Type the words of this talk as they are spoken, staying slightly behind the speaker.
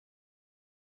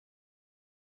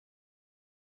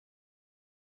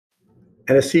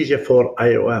Anesthesia for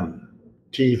IOM,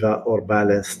 TIVA or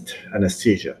balanced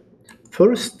anesthesia.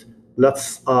 First,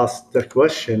 let's ask the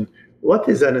question, what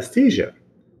is anesthesia?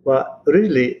 Well,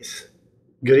 really, it's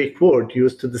a Greek word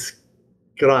used to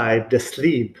describe the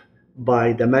sleep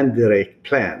by the mandrake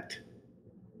plant.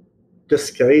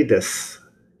 Dexmedetomidine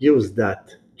used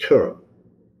that term.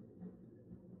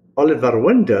 Oliver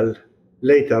Wendell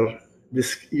later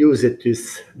used it to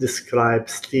describe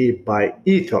sleep by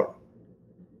ether.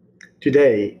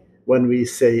 Today, when we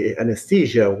say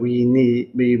anesthesia, we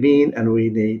need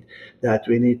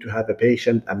to have a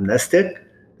patient amnestic,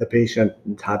 the patient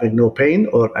having no pain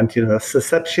or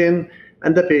antinociception,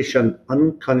 and the patient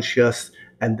unconscious,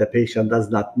 and the patient does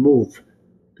not move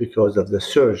because of the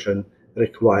surgeon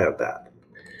require that.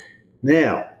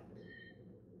 Now,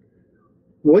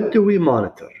 what do we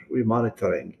monitor? We're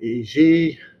monitoring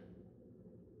EEG,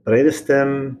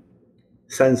 brainstem,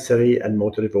 sensory, and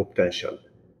motor evoked potential.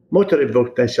 Motor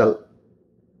evoked potential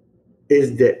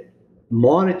is the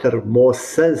monitor most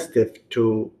sensitive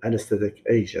to anesthetic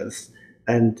agents,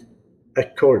 and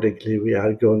accordingly, we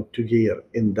are going to gear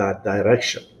in that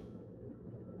direction.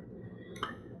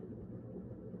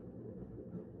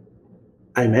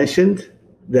 I mentioned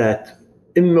that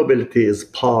immobility is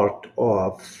part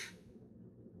of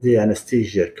the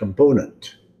anesthesia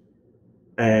component.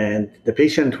 And the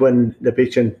patient, when the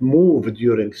patient moved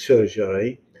during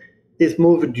surgery, is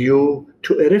moved due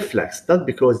to a reflex, not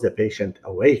because the patient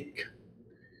awake.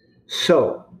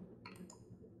 So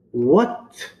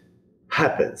what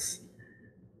happens?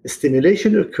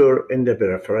 Stimulation occur in the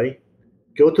periphery,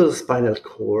 go to the spinal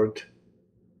cord,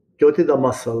 go to the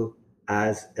muscle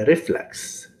as a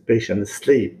reflex. Patient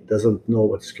sleep, doesn't know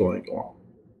what's going on.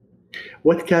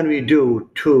 What can we do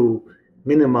to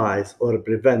minimize or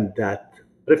prevent that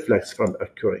reflex from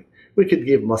occurring? We could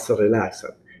give muscle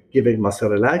relaxant. Giving muscle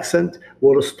relaxant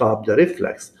will stop the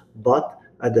reflex, but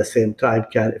at the same time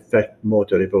can affect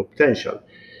motor evoked potential.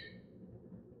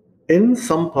 In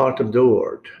some part of the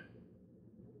world,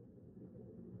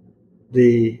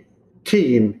 the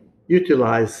team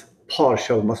utilize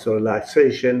partial muscle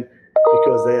relaxation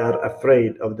because they are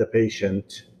afraid of the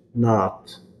patient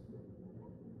not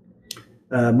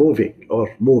moving.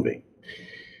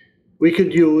 We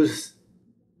could use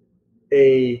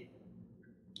a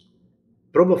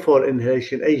propofol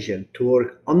inhalation agent to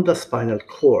work on the spinal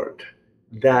cord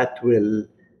that will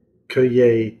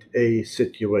create a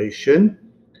situation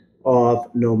of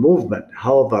no movement.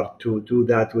 However, to do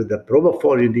that with the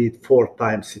propofol, you need 4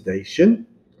 times sedation,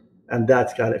 and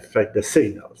that can affect the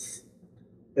signals.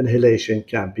 Inhalation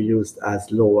can be used as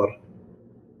lower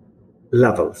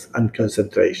levels and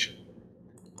concentration.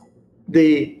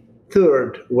 The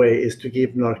third way is to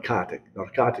give narcotic.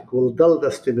 Narcotic will dull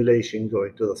the stimulation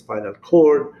going to the spinal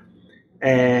cord,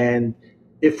 and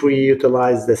if we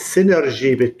utilize the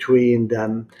synergy between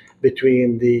them,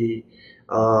 between the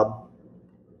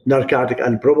narcotic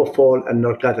and propofol and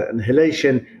narcotic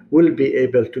inhalation, we'll be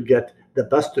able to get the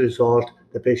best result,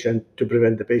 to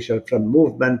prevent the patient from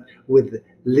movement with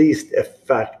least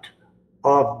effect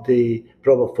of the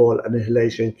propofol and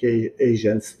inhalation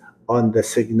agents on the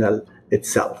signal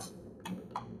itself.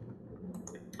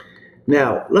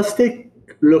 Now, let's take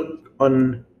a look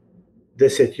on the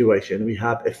situation. We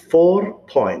have 4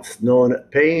 points known: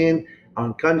 pain,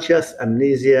 unconscious,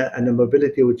 amnesia, and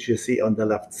immobility, which you see on the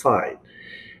left side.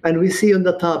 And we see on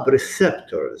the top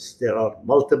receptors. There are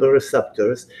multiple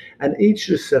receptors, and each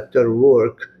receptor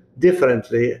works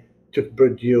differently to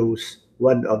produce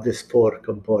one of these 4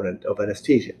 components of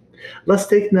anesthesia. Let's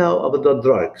take now about the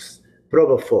drugs.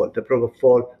 Propofol. The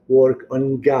propofol work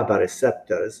on GABA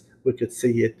receptors. We could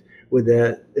see it with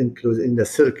included in the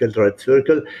circle, red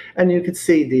circle, and you could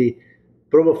see the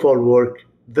propofol work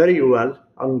very well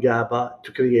on GABA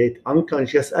to create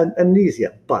unconscious and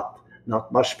amnesia, but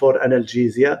not much for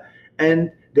analgesia,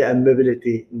 and the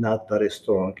immobility not very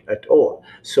strong at all.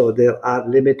 So there are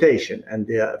limitations and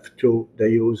to the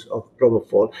use of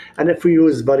propofol. And if we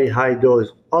use very high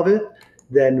dose of it,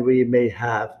 then we may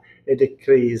have a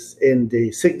decrease in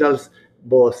the signals,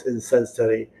 both in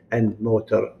sensory and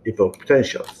motor evoked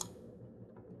potentials.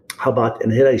 How about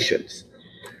inhalations?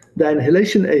 The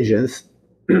inhalation agents,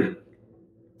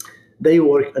 they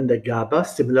work on the GABA,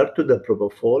 similar to the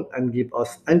propofol, and give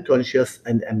us unconscious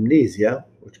and amnesia,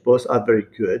 which both are very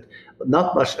good, but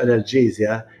not much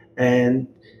analgesia, and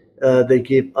they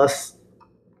give us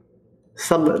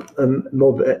some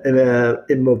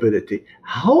immobility.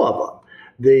 However,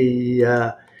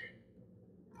 the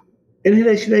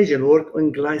inhalation agent work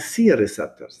on glycine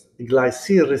receptors.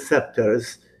 Glycine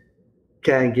receptors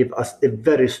can give us a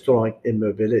very strong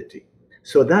immobility.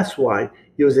 So that's why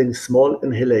using small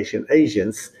inhalation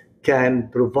agents can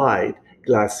provide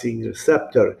glycine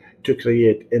receptor to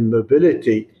create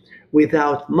immobility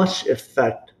without much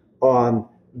effect on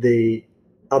the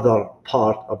other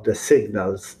part of the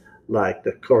signals like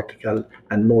the cortical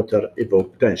and motor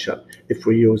evoked tension if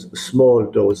we use small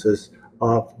doses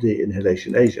of the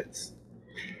inhalation agents.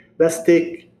 Let's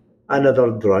take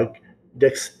another drug,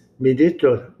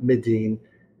 Dexmedetomidine,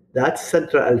 that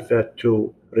central alpha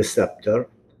 2 receptor,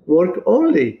 work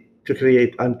only to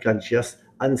create unconscious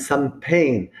and some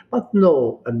pain, but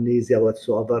no amnesia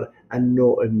whatsoever and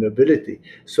no immobility.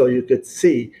 So you could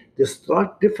see this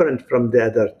drug different from the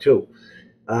other two.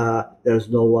 There's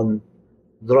no one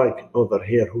drug over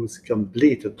here who's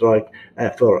complete drug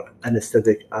for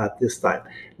anesthetic at this time.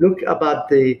 Look about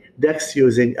the dex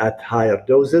using at higher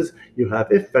doses, you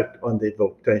have effect on the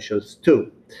potentials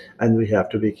too, and we have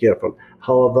to be careful.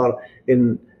 However,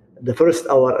 in the first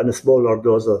hour and a smaller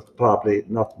doses, probably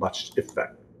not much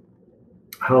effect.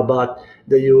 How about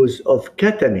the use of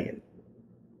ketamine?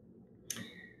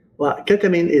 Well,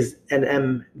 ketamine is an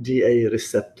NMDA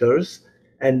receptors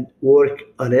and work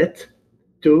on it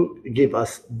to give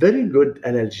us very good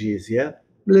analgesia,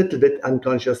 little bit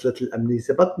unconscious, little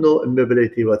amnesia, but no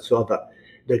immobility whatsoever.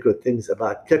 The good things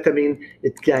about ketamine,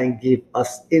 it can give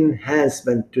us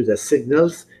enhancement to the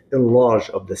signals, enlarge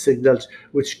of the signals,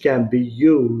 which can be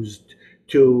used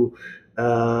to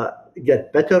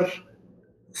get better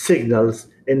signals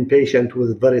in patients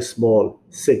with very small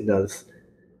signals.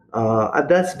 And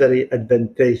that's very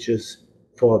advantageous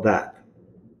for that.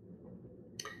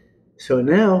 So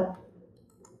now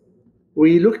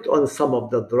we looked on some of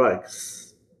the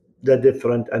drugs, the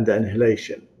different and the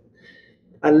inhalation.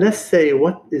 And let's say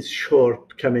what is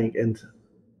shortcoming in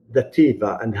the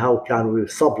TIVA and how can we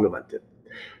supplement it.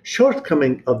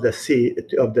 Shortcoming of the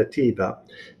TIVA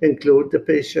include the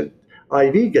patient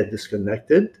IV get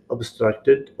disconnected,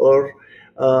 obstructed, or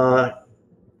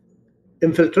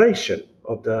infiltration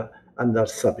of the under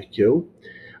sub-Q.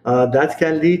 That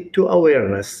can lead to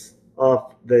awareness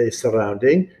of the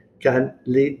surrounding, can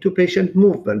lead to patient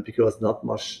movement because not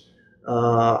much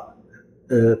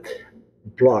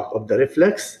block of the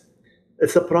reflex.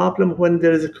 It's a problem when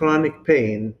there is a chronic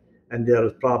pain and there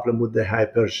is a problem with the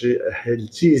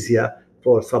hyperalgesia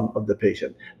for some of the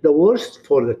patient. The worst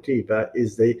for the TIVA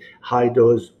is the high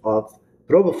dose of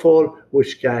propofol,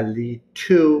 which can lead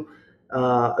to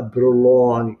a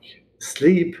prolonged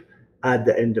sleep at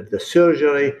the end of the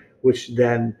surgery, which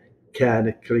then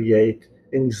can create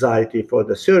anxiety for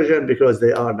the surgeon because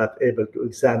they are not able to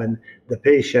examine the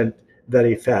patient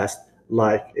very fast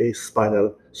like a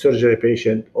spinal surgery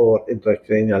patient or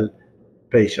intracranial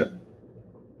patient.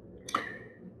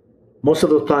 Most of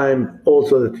the time,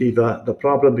 also the TIVA, the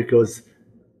problem because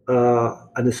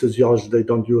anesthesiologists, they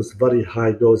don't use very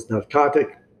high dose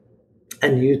narcotic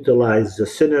and utilize the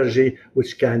synergy,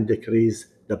 which can decrease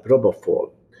the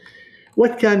propofol.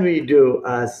 What can we do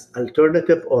as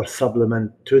alternative or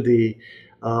supplement to the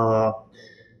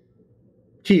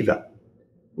TIVA?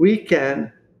 We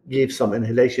can give some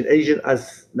inhalation agent,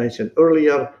 as mentioned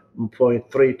earlier,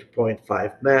 0.3 to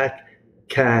 0.5 MAC,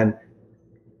 can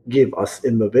give us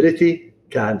immobility,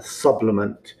 can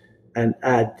supplement and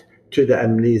add to the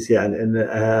amnesia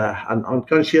and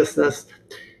unconsciousness,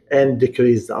 and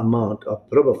decrease the amount of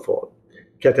propofol.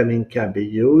 Ketamine can be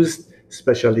used,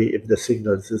 especially if the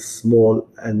signal is small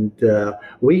and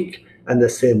weak, and the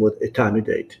same with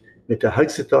etomidate.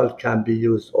 Methotrexate can be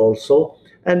used also,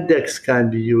 and Dex can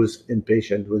be used in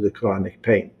patients with a chronic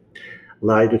pain.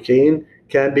 Lidocaine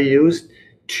can be used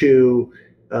to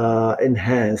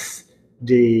enhance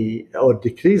or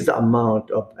decrease the amount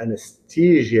of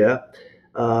anesthesia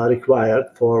required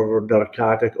for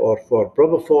narcotic or for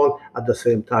propofol. At the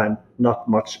same time, not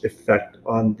much effect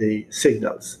on the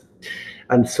signals.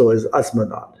 And so is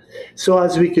Osmanol. So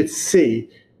as we could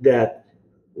see that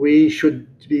we should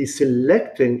be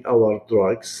selecting our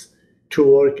drugs to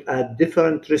work at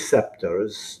different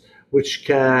receptors, which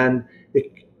can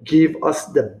give us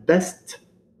the best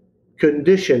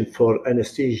condition for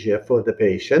anesthesia for the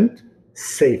patient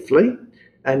safely,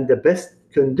 and the best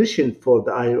condition for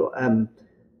the IOM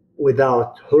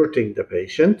without hurting the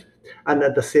patient, and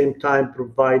at the same time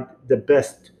provide the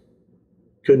best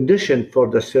condition for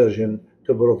the surgeon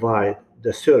to provide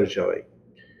the surgery.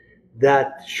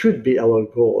 That should be our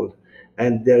goal,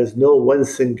 and there is no one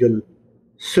single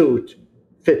suit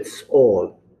fits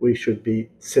all. We should be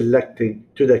selecting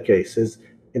to the cases.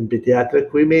 In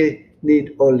pediatric, we may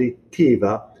need only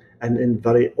TIVA, and in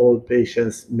very old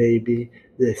patients may be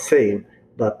the same,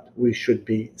 but we should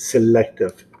be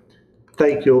selective.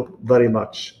 Thank you very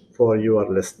much for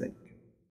your listening.